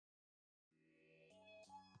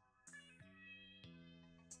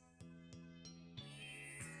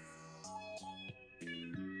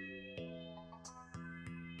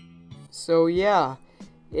So yeah,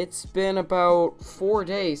 it's been about 4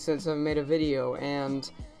 days since I've made a video, and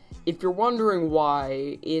if you're wondering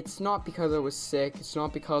why, it's not because I was sick, it's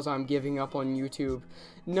not because I'm giving up on YouTube.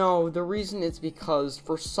 No, the reason is because,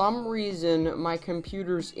 for some reason, my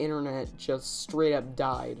computer's internet just straight up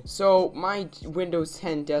died. So, my Windows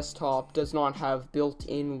 10 desktop does not have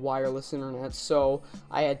built-in wireless internet, so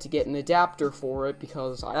I had to get an adapter for it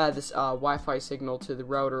because I had this Wi-Fi signal to the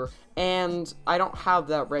router, and I don't have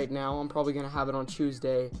that right now. I'm probably gonna have it on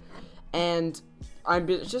Tuesday. And I've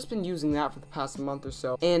just been using that for the past month or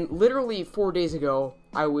so. And literally 4 days ago,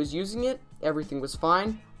 I was using it, everything was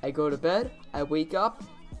fine. I go to bed, I wake up,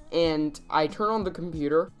 and I turn on the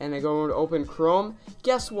computer, and I go to open Chrome.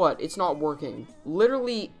 Guess what? It's not working.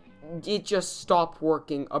 Literally, it just stopped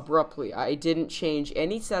working abruptly. I didn't change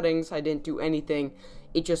any settings, I didn't do anything.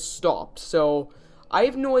 It just stopped. So, I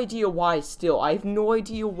have no idea why still. I have no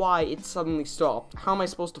idea why it suddenly stopped. How am I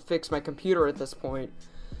supposed to fix my computer at this point?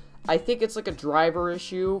 I think it's like a driver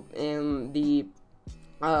issue, and the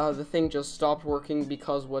thing just stopped working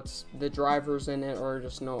because the drivers in it are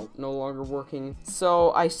just no longer working.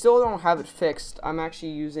 So I still don't have it fixed. I'm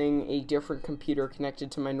actually using a different computer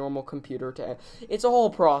connected to my normal computer it's a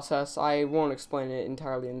whole process. I won't explain it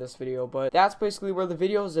entirely in this video, but that's basically where the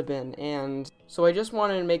videos have been. And so I just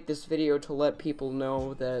wanted to make this video to let people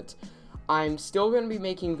know that I'm still going to be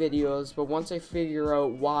making videos, but once I figure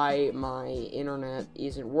out why my internet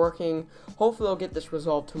isn't working, hopefully I'll get this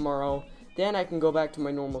resolved tomorrow. Then I can go back to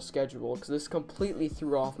my normal schedule, because this completely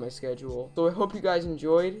threw off my schedule. So I hope you guys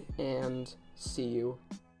enjoyed, and see you.